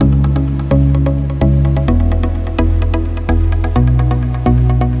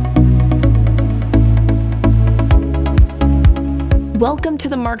Welcome to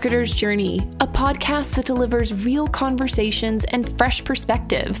The Marketer's Journey, a podcast that delivers real conversations and fresh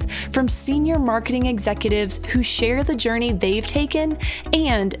perspectives from senior marketing executives who share the journey they've taken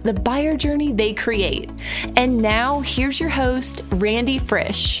and the buyer journey they create. And now, here's your host, Randy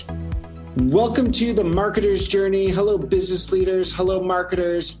Frisch. Welcome to The Marketer's Journey. Hello, business leaders. Hello,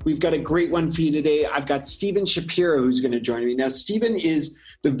 marketers. We've got a great one for you today. I've got Shapiro who's going to join me. Now, Stephen is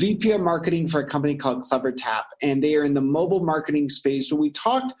the VP of marketing for a company called CleverTap, and they are in the mobile marketing space. So we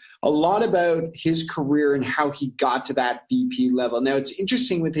talked a lot about his career and how he got to that VP level. Now, it's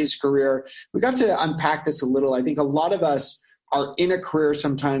interesting with his career. We got to unpack this a little. I think a lot of us are in a career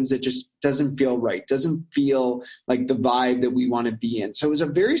sometimes that just doesn't feel right, doesn't feel like the vibe that we want to be in. So it was a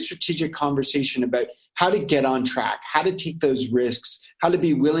very strategic conversation about how to get on track, how to take those risks, how to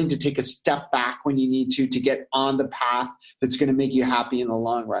be willing to take a step back when you need to get on the path that's going to make you happy in the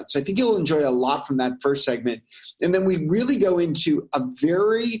long run. So I think you'll enjoy a lot from that first segment. And then we really go into a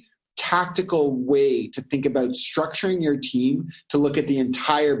very tactical way to think about structuring your team to look at the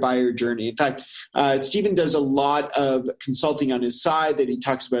entire buyer journey. In fact, Stephen does a lot of consulting on his side that he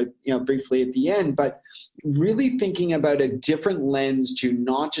talks about, briefly at the end, but really thinking about a different lens to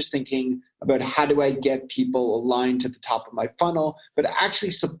not just thinking about how do I get people aligned to the top of my funnel, but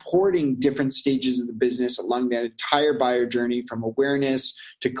actually supporting different stages of the business along that entire buyer journey from awareness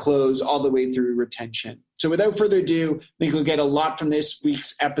to close all the way through retention. So without further ado, I think we'll get a lot from this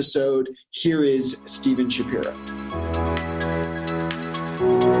week's episode. Here is Stephen Shapiro.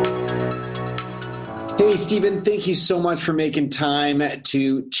 Hey, Stephen, thank you so much for making time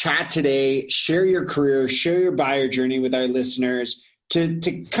to chat today, share your career, share your buyer journey with our listeners. To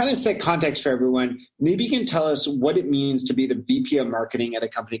kind of set context for everyone, maybe you can tell us what it means to be the VP of marketing at a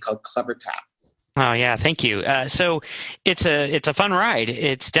company called CleverTap. Oh yeah, thank you. So it's a fun ride.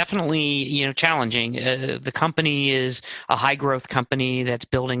 It's definitely challenging. The company is a high growth company that's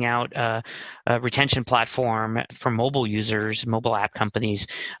building out a retention platform for mobile users, mobile app companies,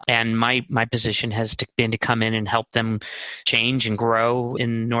 and my position has been to come in and help them change and grow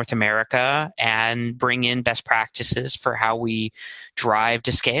in North America and bring in best practices for how we drive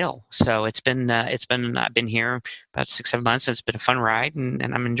to scale. So I've been here about 6-7 months. It's been a fun ride, and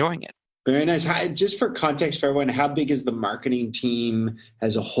I'm enjoying it. Very nice. Just for context for everyone, how big is the marketing team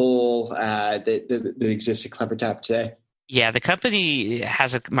as a whole that exists at CleverTap today? Yeah, the company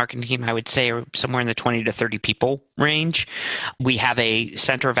has a marketing team, I would say, somewhere in the 20 to 30 people range. We have a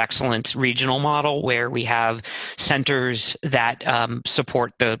center of excellence regional model where we have centers that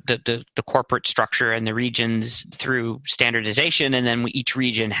support the corporate structure and the regions through standardization. And then each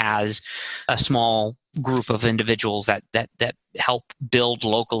region has a small group of individuals that help build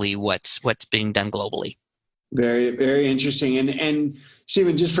locally what's being done globally. Very, very interesting. And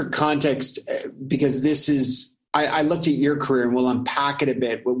Stephen, just for context, because this is, I looked at your career and we'll unpack it a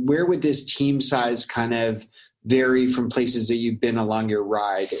bit, but where would this team size kind of vary from places that you've been along your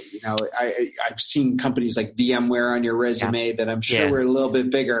ride? I've seen companies like VMware on your resume that I'm sure were a little bit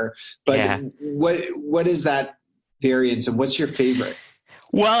bigger, but what is that variance and what's your favorite?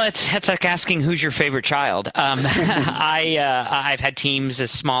 Well, it's like asking who's your favorite child. I've had teams as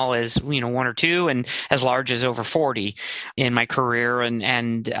small as 1 or 2 and as large as over 40 in my career,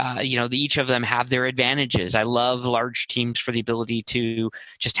 and each of them have their advantages. I love large teams for the ability to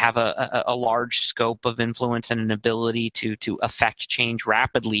just have a large scope of influence and an ability to affect change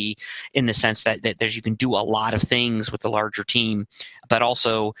rapidly, in the sense that you can do a lot of things with a larger team, but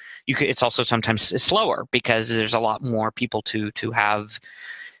also it's also sometimes slower because there's a lot more people to have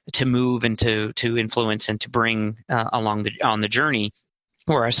to move and to influence and to bring along on the journey.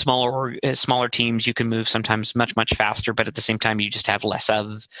 Whereas smaller teams, you can move sometimes much, much faster, but at the same time, you just have less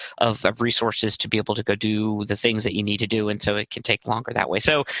of resources to be able to go do the things that you need to do, and so it can take longer that way.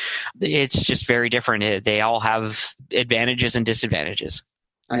 So it's just very different. They all have advantages and disadvantages.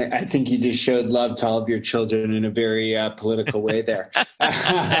 I think you just showed love to all of your children in a very political way there.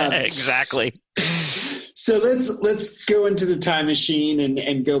 Exactly. So let's go into the time machine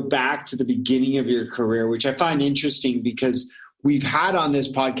and go back to the beginning of your career, which I find interesting because we've had on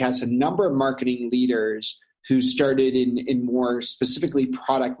this podcast a number of marketing leaders who started in more specifically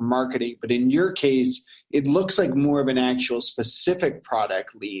product marketing. But in your case, it looks like more of an actual specific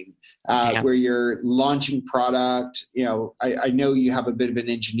product lead where you're launching product. I know you have a bit of an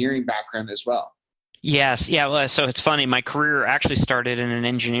engineering background as well. Yes. Yeah. Well, so it's funny. My career actually started in an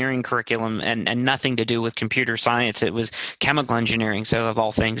engineering curriculum and nothing to do with computer science. It was chemical engineering. So of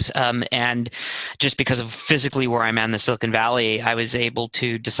all things. And just because of physically where I'm at in the Silicon Valley, I was able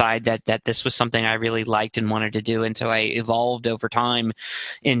to decide that this was something I really liked and wanted to do. And so I evolved over time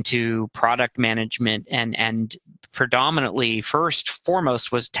into product management and predominantly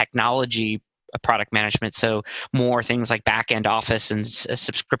foremost was technology product management. So more things like back end office and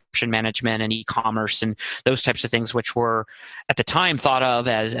subscription management and e-commerce and those types of things, which were at the time thought of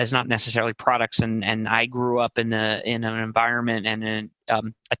as not necessarily products. And I grew up in an environment and in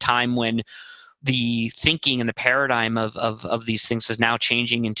a time when the thinking and the paradigm of these things is now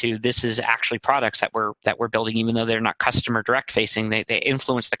changing into this is actually products that we're building, even though they're not customer direct facing. They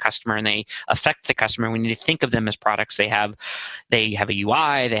influence the customer and they affect the customer. We need to think of them as products. They have a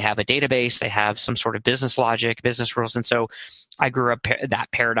UI, they have a database, they have some sort of business logic, business rules. And so I grew up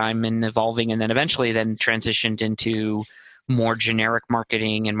that paradigm and evolving, and then eventually then transitioned into more generic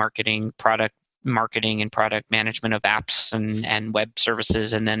marketing and product marketing and product management of apps and web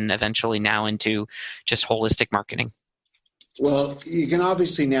services, and then eventually now into just holistic marketing. Well, you can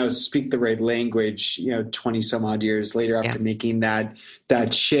obviously now speak the right language, 20 some odd years later after making that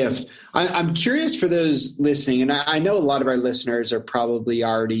shift. I'm curious for those listening, and I know a lot of our listeners are probably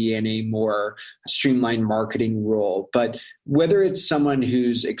already in a more streamlined marketing role, but whether it's someone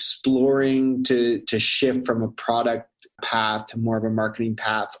who's exploring to shift from a product path to more of a marketing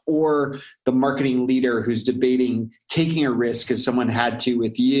path, or the marketing leader who's debating taking a risk as someone had to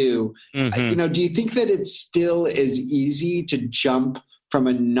with you, do you think that it's still as easy to jump from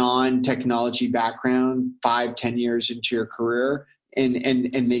a non-technology background 5-10 years into your career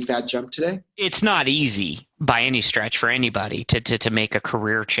and make that jump today? It's not easy by any stretch for anybody to make a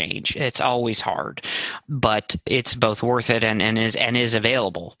career change. It's always hard, but it's both worth it and is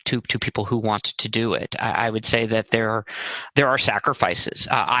available to people who want to do it. I would say that there are sacrifices.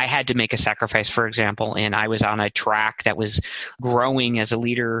 I had to make a sacrifice, for example, and I was on a track that was growing as a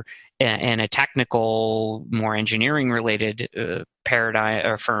leader in a technical, more engineering related paradigm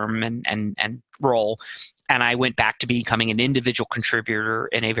or firm and role. And I went back to becoming an individual contributor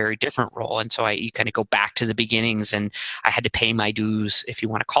in a very different role. And so you kind of go back to the beginnings, and I had to pay my dues, if you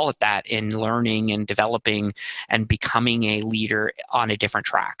want to call it that, in learning and developing and becoming a leader on a different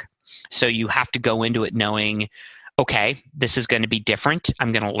track. So you have to go into it knowing, okay, this is going to be different.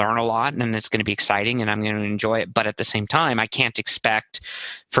 I'm going to learn a lot and it's going to be exciting and I'm going to enjoy it. But at the same time, I can't expect,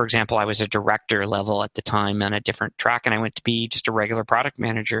 for example, I was a director level at the time on a different track and I went to be just a regular product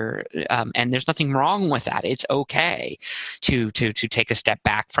manager. And there's nothing wrong with that. It's okay to take a step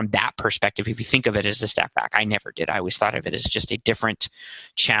back from that perspective. If you think of it as a step back, I never did. I always thought of it as just a different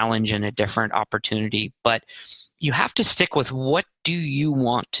challenge and a different opportunity. But you have to stick with what do you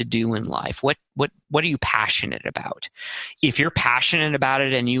want to do in life? What are you passionate about? If you're passionate about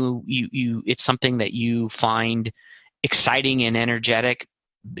it and you it's something that you find exciting and energetic,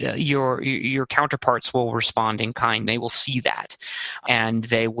 your counterparts will respond in kind. They will see that, and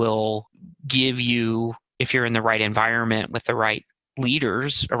they will give you, if you're in the right environment with the right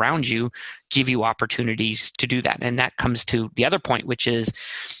leaders around you, give you opportunities to do that. And that comes to the other point, which is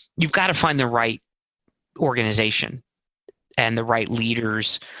you've got to find the right organization and the right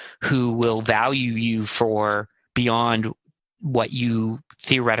leaders who will value you for beyond what you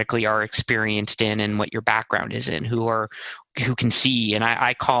theoretically are experienced in and what your background is in, who can see. And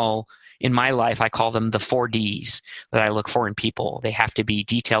I call in my life, I call them the 4 Ds that I look for in people. They have to be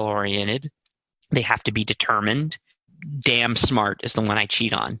detail oriented. They have to be determined. Damn smart is the one I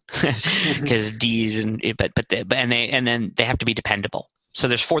cheat on because D's and then they have to be dependable. So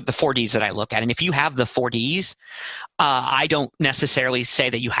there's the 4 Ds that I look at. And if you have the 4 Ds, I don't necessarily say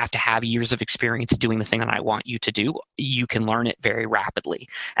that you have to have years of experience doing the thing that I want you to do. You can learn it very rapidly.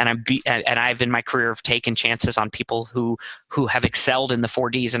 And I've in my career taken chances on people who have excelled in the 4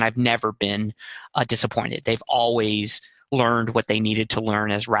 Ds, and I've never been disappointed. They've always learned what they needed to learn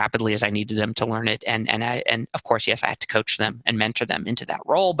as rapidly as I needed them to learn it. And of course, yes, I had to coach them and mentor them into that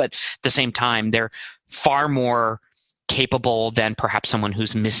role. But at the same time, they're far more capable than perhaps someone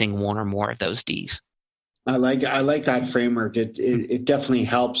who's missing one or more of those Ds. I like that framework. It definitely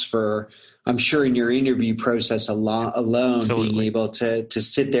helps for, I'm sure, in your interview process alone, Absolutely. being able to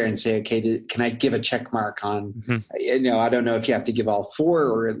sit there and say, okay, can I give a check mark on, I don't know if you have to give all 4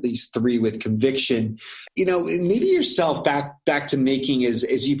 or at least 3 with conviction, maybe yourself back to making,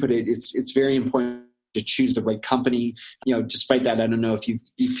 as you put it, it's very important to choose the right company. Despite that, I don't know if you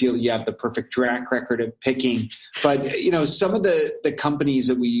feel you have the perfect track record of picking, but some of the companies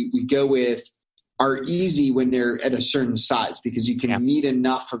that we go with are easy when they're at a certain size because you can meet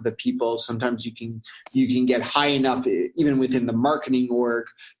enough of the people. Sometimes you can get high enough even within the marketing org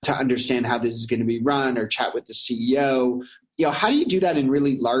to understand how this is going to be run or chat with the CEO. How do you do that in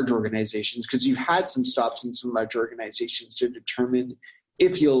really large organizations? Because you've had some stops in some large organizations to determine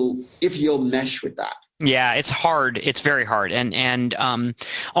if you'll mesh with that. Yeah, it's hard. It's very hard and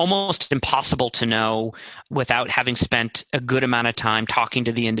almost impossible to know without having spent a good amount of time talking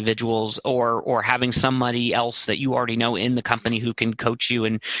to the individuals or having somebody else that you already know in the company who can coach you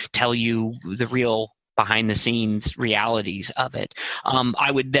and tell you the real behind the scenes realities of it.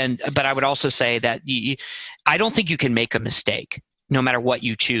 I would also say that I don't think you can make a mistake no matter what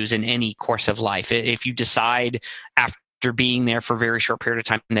you choose in any course of life. If you decide after being there for a very short period of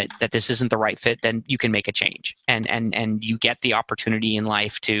time that this isn't the right fit, then you can make a change and you get the opportunity in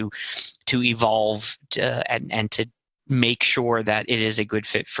life to evolve and to make sure that it is a good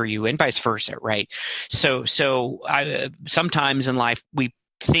fit for you and vice versa, right? So sometimes in life we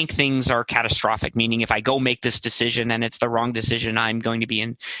think things are catastrophic, meaning if I go make this decision and it's the wrong decision, I'm going to be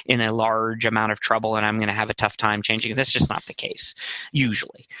in a large amount of trouble and I'm going to have a tough time changing it. That's just not the case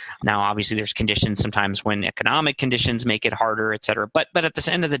usually. Now, obviously there's conditions sometimes when economic conditions make it harder, et cetera. But at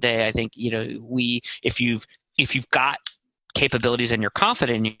the end of the day, I think, if you've got capabilities and you're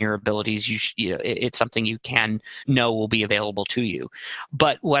confident in your abilities, it's something you can know will be available to you.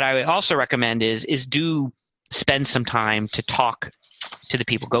 But what I would also recommend is do spend some time to talk to the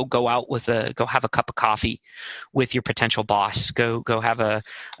people. Go out go have a cup of coffee with your potential boss. Go have a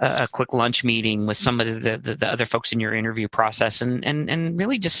quick lunch meeting with some of the other folks in your interview process, and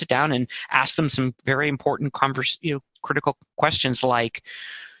really just sit down and ask them some very important critical questions like,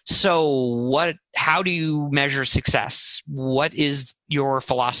 so how do you measure success? What is your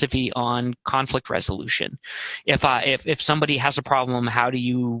philosophy on conflict resolution? If somebody has a problem, how do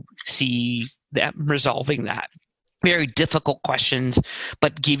you see them resolving that? Very difficult questions,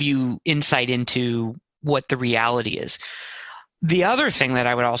 but give you insight into what the reality is. The other thing that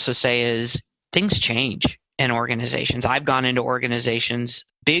I would also say is things change in organizations. I've gone into organizations,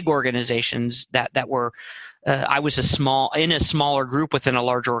 big organizations that were, I was in a smaller group within a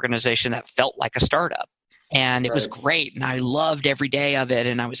large organization that felt like a startup. And it was great, and I loved every day of it,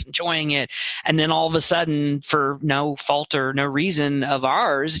 and I was enjoying it. And then all of a sudden, for no fault or no reason of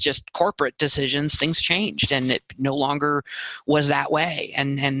ours, just corporate decisions, things changed, and it no longer was that way.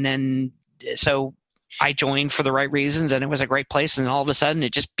 And then so I joined for the right reasons, and it was a great place, and all of a sudden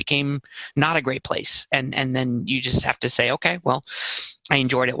it just became not a great place. And then you just have to say, okay, well, I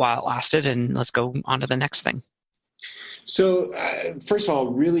enjoyed it while it lasted, and let's go on to the next thing. So first of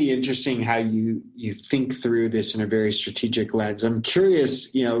all, really interesting how you think through this in a very strategic lens. I'm curious,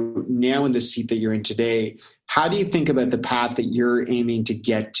 now in the seat that you're in today, how do you think about the path that you're aiming to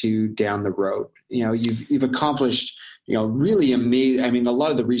get to down the road? You've accomplished, really amazing. I mean, a lot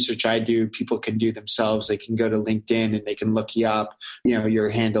of the research I do, people can do themselves. They can go to LinkedIn and they can look you up. Your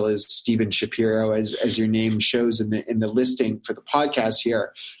handle is Stephen Shapiro, as your name shows in the listing for the podcast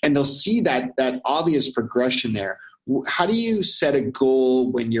here, and they'll see that obvious progression there. How do you set a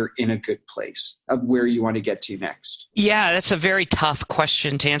goal when you're in a good place of where you want to get to next? Yeah, that's a very tough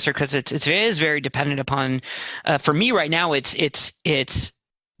question to answer because it is very dependent upon. For me right now, it's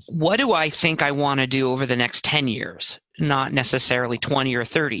what do I think I want to do over the next 10 years, not necessarily 20 or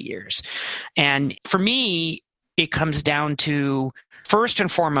 30 years. And for me, it comes down to, first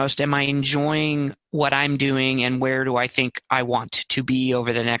and foremost, am I enjoying what I'm doing, and where do I think I want to be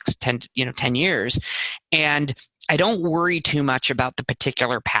over the next 10 years? And I don't worry too much about the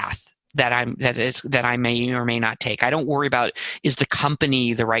particular path that I may or may not take. I don't worry about, is the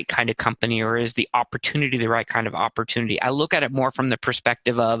company the right kind of company, or is the opportunity the right kind of opportunity? I look at it more from the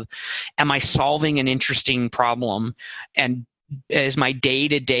perspective of, am I solving an interesting problem, and is my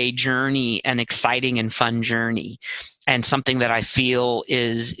day-to-day journey an exciting and fun journey, and something that I feel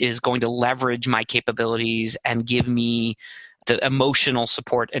is going to leverage my capabilities and give me the emotional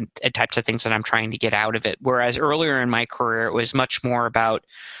support and types of things that I'm trying to get out of it. Whereas earlier in my career, it was much more about,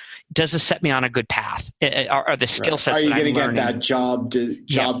 does this set me on a good path? Are the skill sets Are you going to get that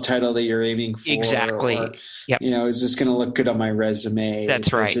job title that you're aiming for? Exactly. Or, is this going to look good on my resume?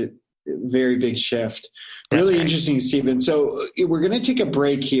 That's right. Very big shift. Really interesting, Stephen. So we're going to take a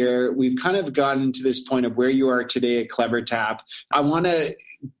break here. We've kind of gotten to this point of where you are today at CleverTap. I want to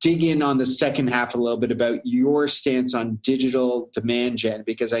dig in on the second half a little bit about your stance on digital demand gen,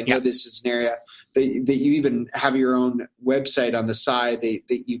 because I know this is an area that you even have your own website on the side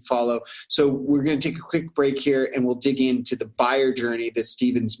that you follow. So we're going to take a quick break here, and we'll dig into the buyer journey that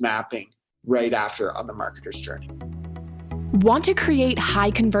Stephen's mapping right after on the Marketer's Journey. Want to create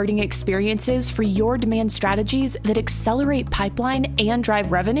high-converting experiences for your demand strategies that accelerate pipeline and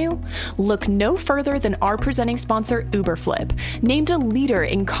drive revenue? Look no further than our presenting sponsor, Uberflip. Named a leader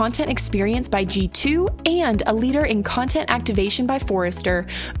in content experience by G2 and a leader in content activation by Forrester,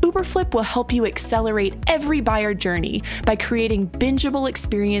 Uberflip will help you accelerate every buyer journey by creating bingeable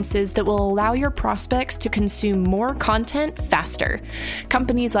experiences that will allow your prospects to consume more content faster.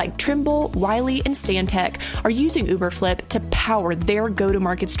 Companies like Trimble, Wiley, and Stantec are using Uberflip to power their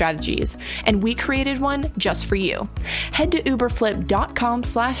go-to-market strategies, and we created one just for you. Head to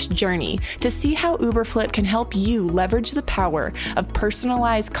uberflip.com/journey to see how Uberflip can help you leverage the power of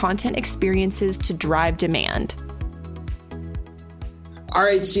personalized content experiences to drive demand. All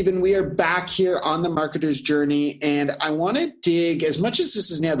right, Stephen, we are back here on the marketer's journey, and I want to dig, as much as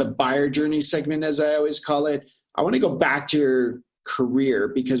this is now the buyer journey segment, as I always call it, I want to go back to your career,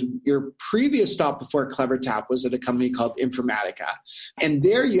 because your previous stop before CleverTap was at a company called Informatica. And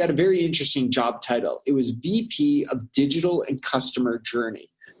there you had a very interesting job title. It was VP of Digital and Customer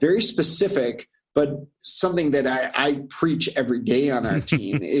Journey. Very specific, but something that I preach every day on our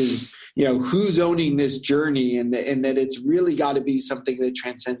team is, who's owning this journey, and that it's really got to be something that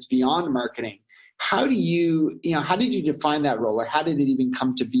transcends beyond marketing. How did you define that role, or how did it even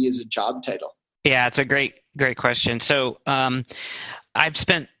come to be as a job title? Yeah, it's a great question. So I've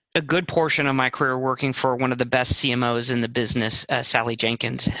spent a good portion of my career working for one of the best CMOs in the business, Sally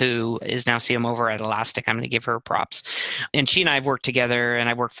Jenkins, who is now CMO over at Elastic. I'm going to give her props. And she and I have worked together, and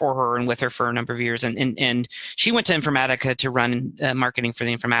I worked for her and with her for a number of years. And she went to Informatica to run marketing for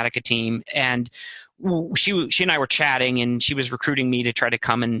the Informatica team. And she and I were chatting, and she was recruiting me to try to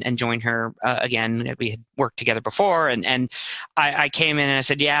come and join her again. We had worked together before, and I came in and I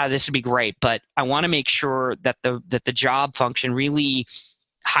said, yeah, this would be great, but I want to make sure that the job function really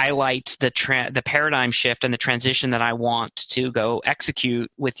highlights the paradigm shift and the transition that I want to go execute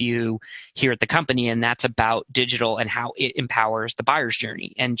with you here at the company, and that's about digital and how it empowers the buyer's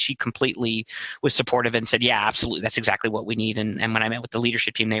journey. And she completely was supportive and said, yeah, absolutely, that's exactly what we need. And when I met with the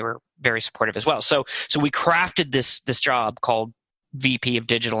leadership team, they were very supportive as well. So we crafted this job called VP of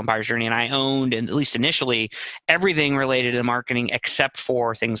Digital and Buyer's Journey, and I owned, and at least initially, everything related to marketing except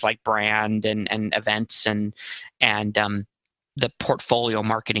for things like brand and events and the portfolio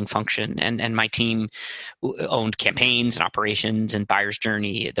marketing function, and my team owned campaigns and operations and buyer's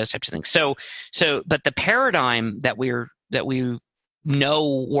journey, those types of things. So, but the paradigm that we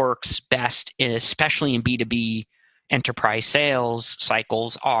know works best, especially in B2B enterprise sales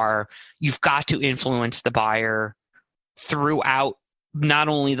cycles, are you've got to influence the buyer throughout not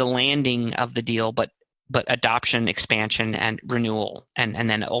only the landing of the deal, but adoption, expansion, and renewal, and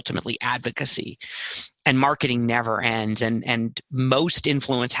then ultimately advocacy. And marketing never ends. And most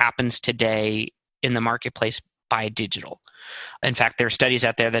influence happens today in the marketplace by digital. In fact, there are studies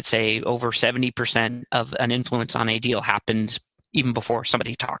out there that say over 70% of an influence on a deal happens even before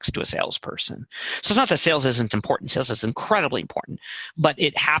somebody talks to a salesperson. So it's not that sales isn't important. Sales is incredibly important, but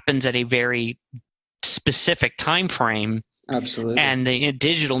it happens at a very specific time frame. Absolutely. And the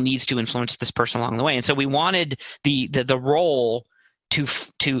digital needs to influence this person along the way. And so we wanted the role to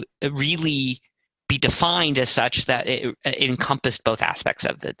really be defined as such that it encompassed both aspects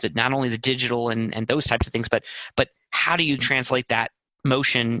of not only the digital and those types of things, but how do you translate that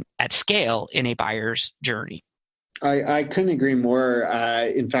motion at scale in a buyer's journey? I couldn't agree more.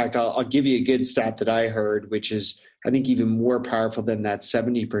 In fact, I'll give you a good stat that I heard, which is, I think, even more powerful than that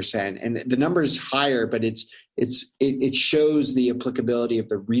 70%. And the number is higher, but it shows the applicability of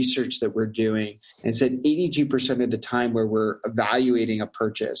the research that we're doing. And it said 82% of the time where we're evaluating a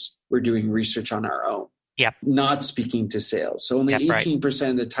purchase, we're doing research on our own. Yep. Not speaking to sales. So only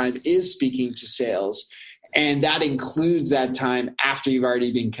 18% of the time is speaking to sales. And that includes that time after you've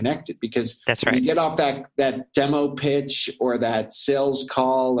already been connected, because that's right. When you get off that demo pitch or that sales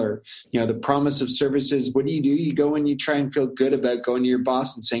call or the promise of services, what do? You go and you try and feel good about going to your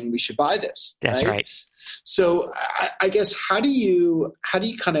boss and saying we should buy this. That's right. So I guess how do you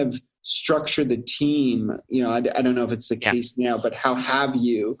kind of structure the team? I don't know if it's the case now, but how have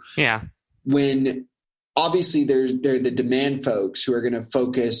you? Yeah. When obviously they're the demand folks who are going to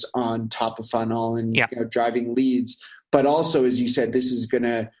focus on top of funnel and driving leads, but also, as you said, this is going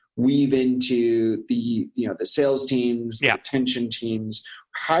to weave into the sales teams, the retention teams.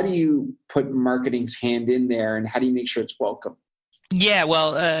 How do you put marketing's hand in there, and how do you make sure it's welcome? Yeah,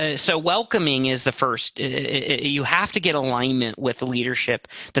 well, so welcoming is the first. You have to get alignment with the leadership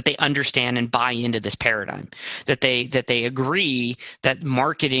that they understand and buy into this paradigm, that they agree that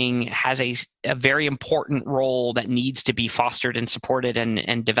marketing has a very important role that needs to be fostered and supported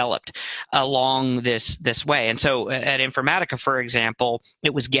and developed along this way. And so at Informatica, for example,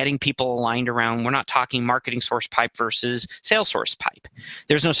 it was getting people aligned around. We're not talking marketing source pipe versus sales source pipe.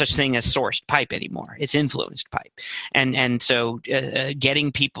 There's no such thing as sourced pipe anymore. It's influenced pipe, and so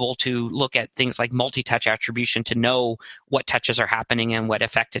getting people to look at things like multi-touch attribution to know what touches are happening and what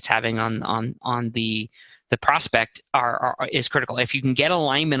effect it's having on the prospect is critical. If you can get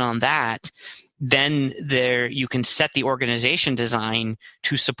alignment on that, then there you can set the organization design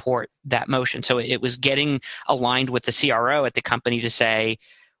to support that motion. So it was getting aligned with the CRO at the company to say,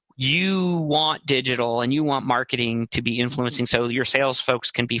 you want digital and you want marketing to be influencing so your sales folks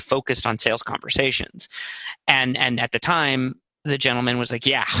can be focused on sales conversations. And at the time, the gentleman was like,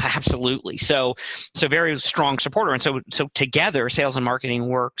 yeah, absolutely. So very strong supporter. And so together, sales and marketing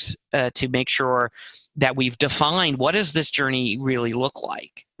works to make sure that we've defined what does this journey really look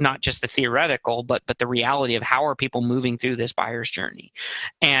like, not just the theoretical, but the reality of how are people moving through this buyer's journey.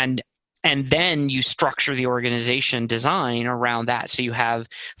 And then you structure the organization design around that. So you have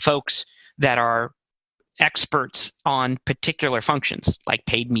folks that are experts on particular functions like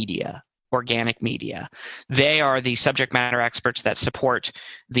paid media, organic media. They are the subject matter experts that support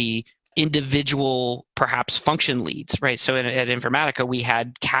the individual, perhaps function leads, right? So at Informatica, we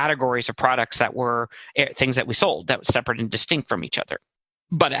had categories of products that were things that we sold that was separate and distinct from each other.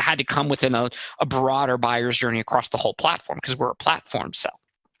 But it had to come within a broader buyer's journey across the whole platform because we're a platform sell.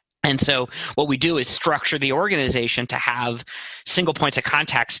 And so what we do is structure the organization to have single points of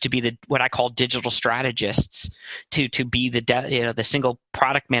contacts to be what I call digital strategists, to be the single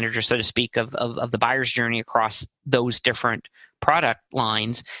product manager, so to speak, of the buyer's journey across those different product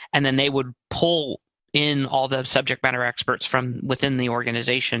lines. And then they would pull in all the subject matter experts from within the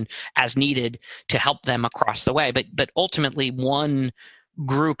organization as needed to help them across the way. But ultimately, one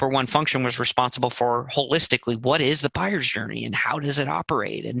group or one function was responsible for holistically what is the buyer's journey and how does it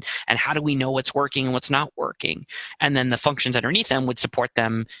operate and how do we know what's working and what's not working, and then the functions underneath them would support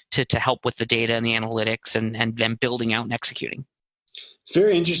them to help with the data and the analytics and them building out and executing. It's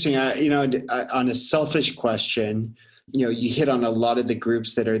very interesting. On a selfish question, you hit on a lot of the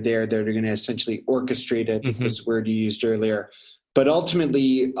groups that are there that are going to essentially orchestrate it. I think was the word you used earlier. But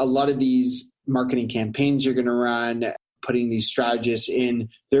ultimately, a lot of these marketing campaigns you're going to run, putting these strategists in,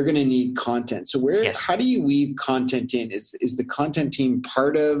 they're going to need content. So how do you weave content in? Is the content team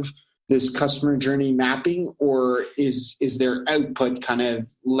part of this customer journey mapping, or is their output kind of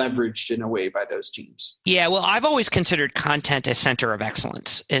leveraged in a way by those teams? Yeah, well, I've always considered content a center of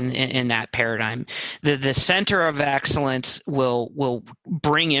excellence in that paradigm. The center of excellence will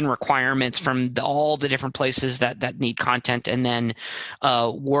bring in requirements from all the different places that need content, and then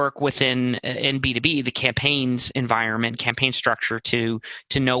work within in B2B the campaigns environment, campaign structure to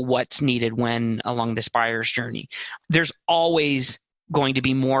know what's needed when along this buyer's journey. There's always going to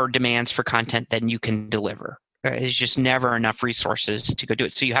be more demands for content than you can deliver. There's just never enough resources to go do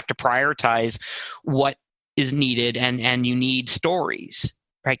it. So you have to prioritize what is needed, and you need stories,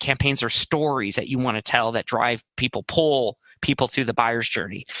 right? Campaigns are stories that you want to tell that drive people, pull people through the buyer's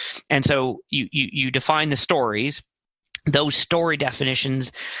journey. And so you define the stories. Those story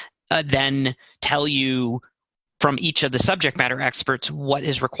definitions then tell you from each of the subject matter experts what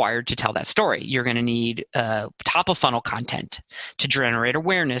is required to tell that story. You're going to need top of funnel content to generate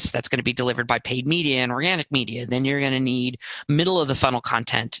awareness that's going to be delivered by paid media and organic media. Then you're going to need middle of the funnel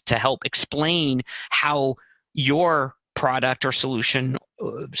content to help explain how your product or solution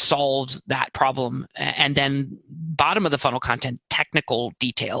solves that problem. And then bottom of the funnel content, technical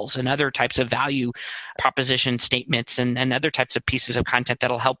details and other types of value proposition statements and other types of pieces of content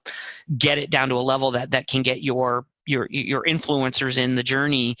that'll help get it down to a level that can get your influencers in the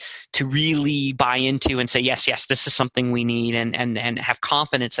journey to really buy into and say, yes, this is something we need, and have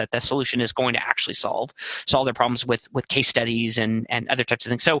confidence that the solution is going to actually solve their problems with case studies and other types of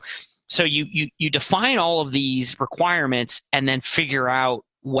things. So you define all of these requirements and then figure out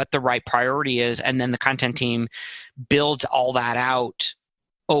what the right priority is, and then the content team builds all that out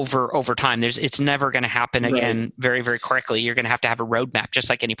over time. It's never going to happen again very, very quickly. You're going to have a roadmap, just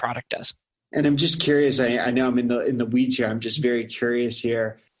like any product does. And I'm just curious. I know I'm in the weeds here. I'm just very curious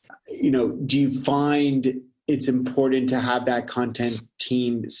here. Do you find it's important to have that content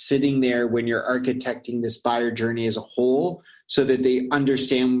team sitting there when you're architecting this buyer journey as a whole, so that they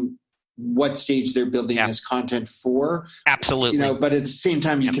understand what stage they're building this content for. Absolutely. But at the same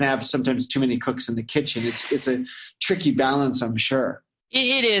time, you can have sometimes too many cooks in the kitchen. It's a tricky balance, I'm sure.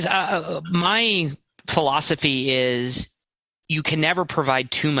 It is. My philosophy is you can never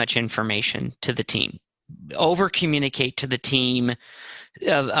provide too much information to the team. Over communicate to the team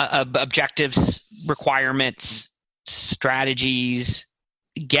objectives, requirements, strategies,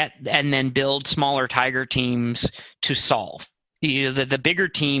 and then build smaller tiger teams to solve. The bigger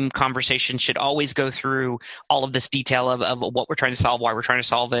team conversation should always go through all of this detail of what we're trying to solve, why we're trying to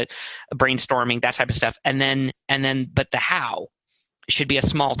solve it, brainstorming, that type of stuff. But the how should be a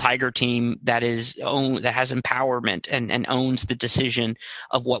small tiger team that has empowerment and owns the decision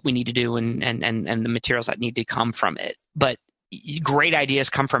of what we need to do and the materials that need to come from it. But great ideas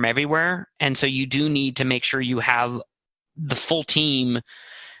come from everywhere. And so you do need to make sure you have the full team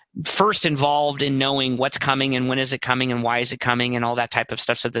first involved in knowing what's coming and when is it coming and why is it coming and all that type of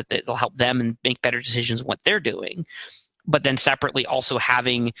stuff, so that it'll help them and make better decisions on what they're doing. But then separately also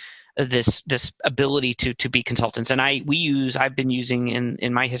having this ability to be consultants. And I've been using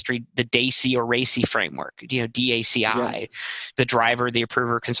in my history the DACI or RACI framework, DACI, the driver, the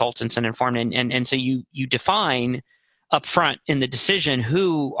approver, consultants, and informed. And so you define up front in the decision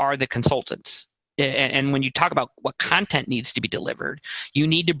who are the consultants. And when you talk about what content needs to be delivered, you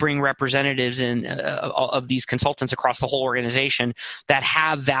need to bring representatives in of these consultants across the whole organization that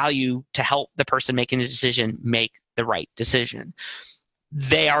have value to help the person making the decision make the right decision.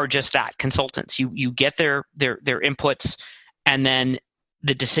 They are just that, consultants. You get their inputs, and then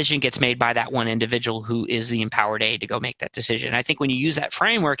the decision gets made by that one individual who is the empowered aide to go make that decision. I think when you use that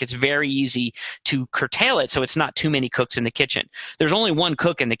framework, it's very easy to curtail it so it's not too many cooks in the kitchen. There's only one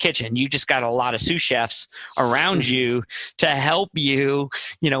cook in the kitchen. You just got a lot of sous chefs around you to help you,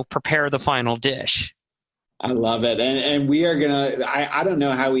 prepare the final dish. I love it. And we are going to, I don't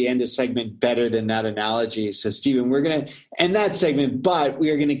know how we end a segment better than that analogy. So Stephen, we're going to end that segment, but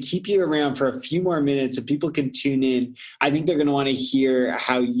we are going to keep you around for a few more minutes so people can tune in. I think they're going to want to hear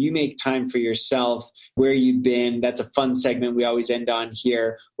how you make time for yourself, where you've been. That's a fun segment we always end on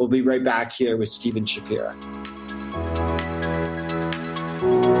here. We'll be right back here with Stephen Shapiro.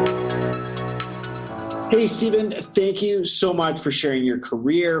 Hey, Stephen, thank you so much for sharing your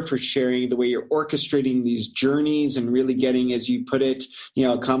career, for sharing the way you're orchestrating these journeys and really getting, as you put it,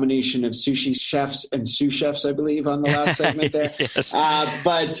 a combination of sushi chefs and sous chefs, I believe, on the last segment there. Yes.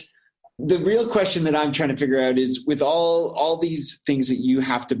 But the real question that I'm trying to figure out is, with all these things that you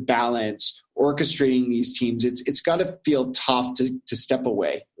have to balance, orchestrating these teams, it's got to feel tough to step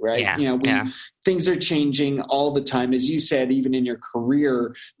away, right? Yeah. Things are changing all the time. As you said, even in your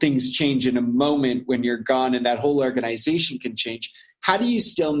career, things change in a moment when you're gone, and that whole organization can change. How do you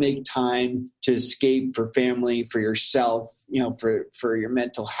still make time to escape for family, for yourself, for your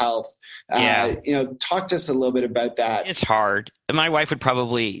mental health? Talk to us a little bit about that. It's hard. My wife would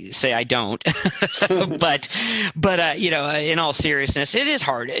probably say I don't, but in all seriousness, it is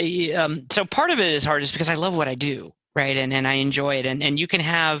hard. So part of it is hard is because I love what I do. Right. And I enjoy it. And you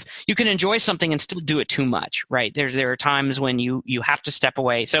can enjoy something and still do it too much. Right. There are times when you have to step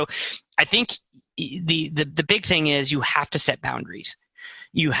away. So I think the big thing is you have to set boundaries.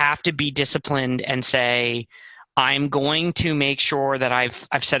 You have to be disciplined and say, I'm going to make sure that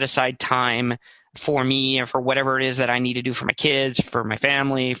I've set aside time for me or for whatever it is that I need to do for my kids, for my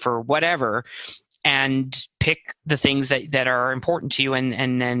family, for whatever, and pick the things that are important to you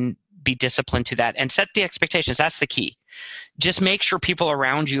and then be disciplined to that and set the expectations. That's the key. Just make sure people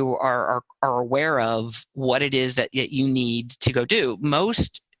around you are aware of what it is that you need to go do.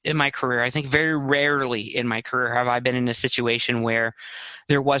 Most in my career, I think very rarely in my career have I been in a situation where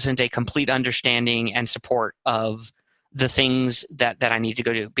there wasn't a complete understanding and support of the things that I need to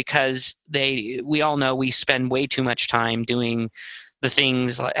go do, because we all know we spend way too much time doing the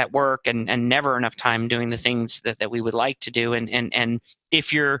things at work and never enough time doing the things that we would like to do. And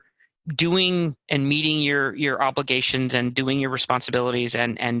if you're doing and meeting your obligations and doing your responsibilities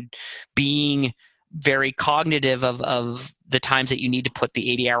and being very cognitive of the times that you need to put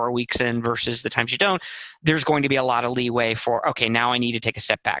the 80-hour weeks in versus the times you don't, there's going to be a lot of leeway for, okay, now I need to take a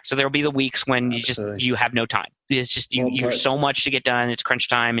step back. So there'll be the weeks when you have no time. It's just you're so much to get done. It's crunch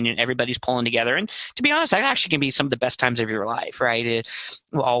time and everybody's pulling together. And to be honest, that actually can be some of the best times of your life, right?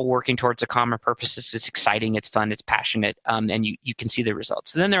 All working towards a common purpose. It's exciting. It's fun. It's passionate. And you can see the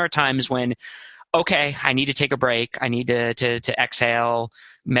results. And then there are times when, okay, I need to take a break. I need to exhale,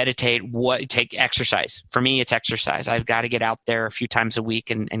 meditate, take exercise. For me, it's exercise. I've got to get out there a few times a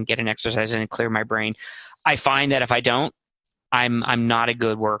week and get an exercise and clear my brain. I find that if I don't, I'm not a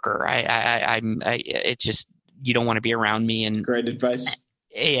good worker. It's just, you don't want to be around me. And great advice.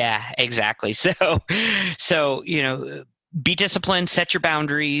 Yeah, exactly. So, be disciplined, set your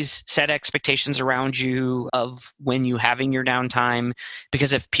boundaries, set expectations around you of when you having your downtime,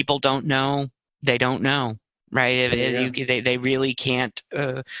 because if people don't know, they don't know, right? They really can't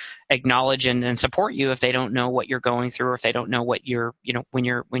acknowledge and support you if they don't know what you're going through, or if they don't know what you're, when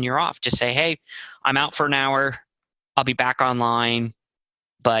you're off. Just say, hey, I'm out for an hour. I'll be back online.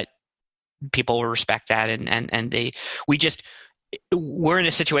 But people will respect that, we're in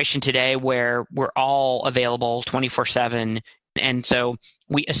a situation today where we're all available 24/7. And so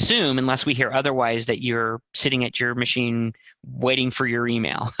we assume, unless we hear otherwise, that you're sitting at your machine waiting for your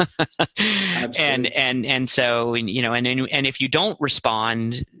email. and so, and if you don't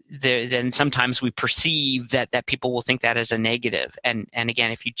respond, then sometimes we perceive that people will think that as a negative. And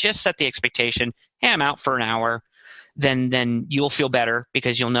again, if you just set the expectation, hey, I'm out for an hour, then you'll feel better,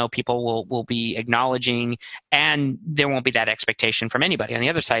 because you'll know people will be acknowledging, and there won't be that expectation from anybody on the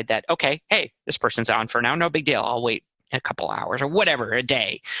other side that, okay, hey, this person's on for now, no big deal, I'll wait a couple hours or whatever, a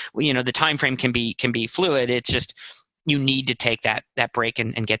day. The time frame can be fluid. It's just you need to take that break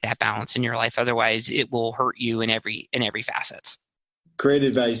and get that balance in your life. Otherwise, it will hurt you in every facets. Great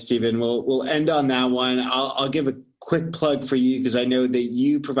advice, Stephen. We'll end on that one. I'll give a quick plug for you, because I know that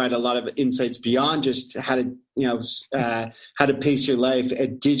you provide a lot of insights beyond just how to pace your life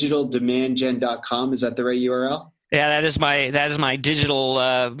at digitaldemandgen.com. Is that the right URL? Yeah, that is my digital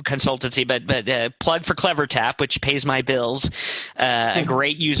consultancy, but plug for CleverTap, which pays my bills. A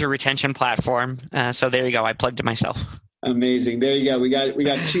great user retention platform. So there you go. I plugged it myself. Amazing. There you go. We got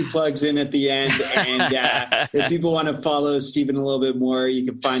 2 plugs in at the end. And if people want to follow Stephen a little bit more, you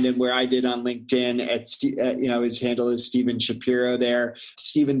can find him where I did on LinkedIn at his handle is Stephen Shapiro there.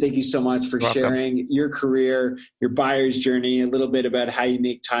 Stephen, thank you so much for sharing your career, your buyer's journey, a little bit about how you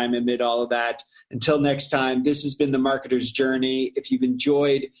make time amid all of that. Until next time, this has been The Marketer's Journey. If you've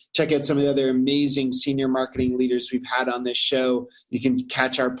enjoyed, check out some of the other amazing senior marketing leaders we've had on this show. You can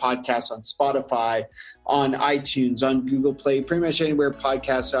catch our podcast on Spotify, on iTunes, on Google Play, pretty much anywhere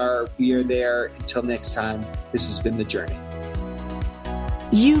podcasts are, we are there. Until next time, this has been The Journey.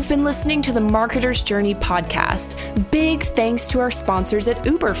 You've been listening to the Marketer's Journey podcast. Big thanks to our sponsors at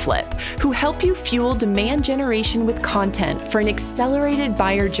Uberflip, who help you fuel demand generation with content for an accelerated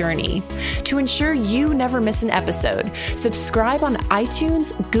buyer journey. To ensure you never miss an episode, subscribe on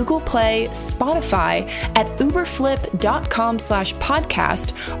iTunes, Google Play, Spotify, at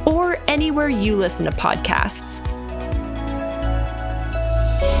uberflip.com/podcast, or anywhere you listen to podcasts.